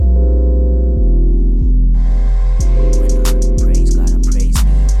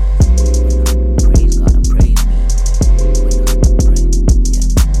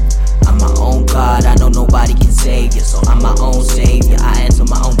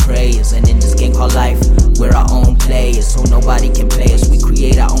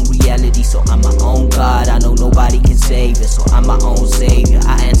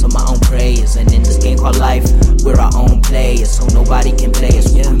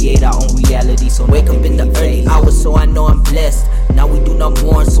so wake up in the early hours, so I know I'm blessed. Now we do not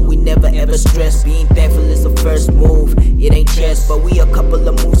mourn, so we never ever stress. Being thankful is the first move. It ain't chess, but we a couple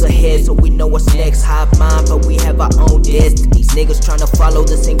of moves ahead, so we know what's next. Hive mind, but we have our own destinies. Niggas tryna follow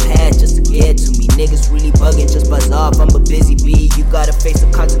the same path just to get to me. Niggas really bugging, just buzz off, I'm a busy bee. You gotta face the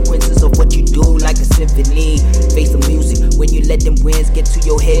consequences of what you do, like a symphony. Face the music, when you let them winds get to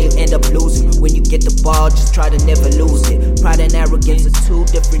your head, you end up losing. When you get the ball, just try to never lose it. Pride and arrogance are two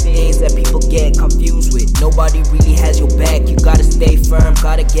different things that people get confused with. Nobody really has your back, you gotta stay firm.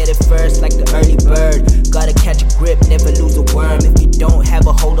 Gotta get it first like the early bird. Gotta catch a grip, never lose a worm. If you don't have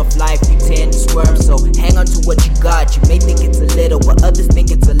a hold of life, you tend to squirm. So hang on to what you got. You may think it's a little, but others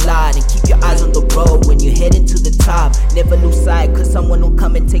think it's a lot. And keep your eyes on the road when you're heading to the top. Never lose sight, cause someone will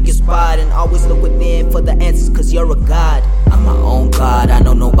come and take your spot. And always look within for the answers, cause you're a god. I'm my own God, I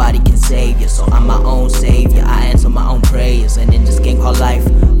know nobody can save you, so I'm my own savior. I answer my own prayers, and in this game called life,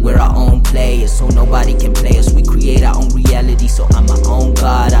 we're our own players, so nobody can play us. We create our own reality, so I'm my own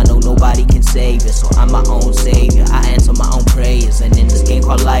God. I know nobody can save you, so I'm my own savior. I answer my own prayers, and in this game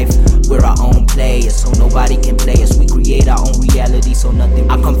called life, we're our own players, so nobody can play us. We create our own reality, so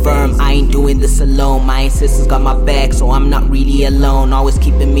nothing. I confirm I ain't doing this alone. My ancestors got my back, so I'm not really alone. Always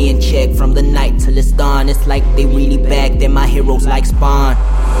keeping me in check from the night till it's dawn. It's like they really back, they're my heroes like Spawn.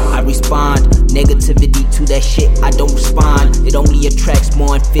 I respond, negativity to that shit, I don't respond. It only attracts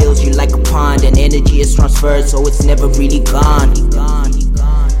more and fills you like a pond. And energy is transferred, so it's never really gone.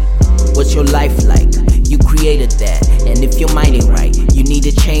 What's your life like? You created that, and if your mind ain't right, you need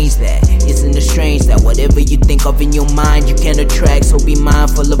to change that. Isn't it strange that whatever you think of in your mind, you can attract, so be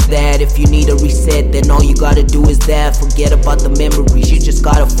mindful of that. If you need a reset, then all you gotta do is that. Forget about the memories, you just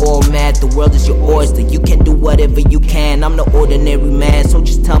gotta format. The world is your oyster, you can do whatever you can. I'm no ordinary man, so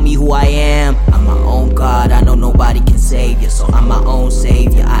just tell me who I am. I'm my own God, I know nobody can save you, so I'm my own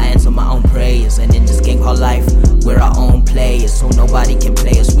savior. I answer my own prayers, and in this game called life, we're our own players, so nobody can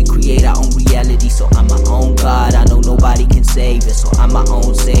play us. We create our own reality, so I'm my own God. I know nobody can save it, so I'm my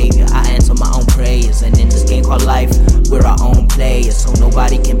own savior. I answer my own prayers, and in this game called life, we're our own players, so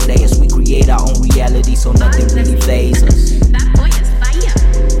nobody can play us. We create our own reality, so nothing really phases us.